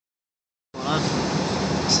Huh?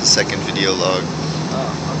 It's the second video log.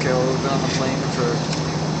 Oh, okay, well we've been on the plane for,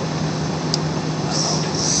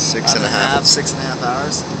 I don't know, 6.5. 6.5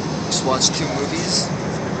 hours. Just watched 2 movies.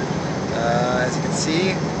 As you can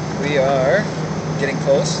see, we are getting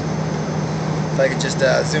close. If I could just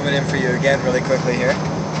zoom it in for you again really quickly here.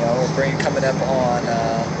 You know, we're coming up on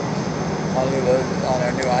Honolulu on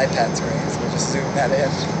our new iPad screen, so we'll just zoom that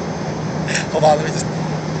in. Hold on, let me just...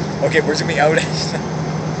 Okay, we're zooming out.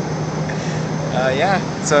 Yeah,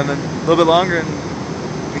 so in a little bit longer and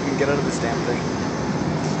we can get out of this damn thing.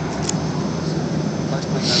 Nice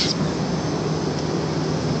playing that this morning.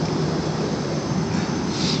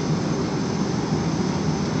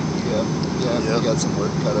 Yeah, you got some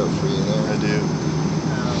work cut out for you there. I do.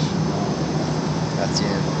 That's the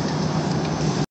end.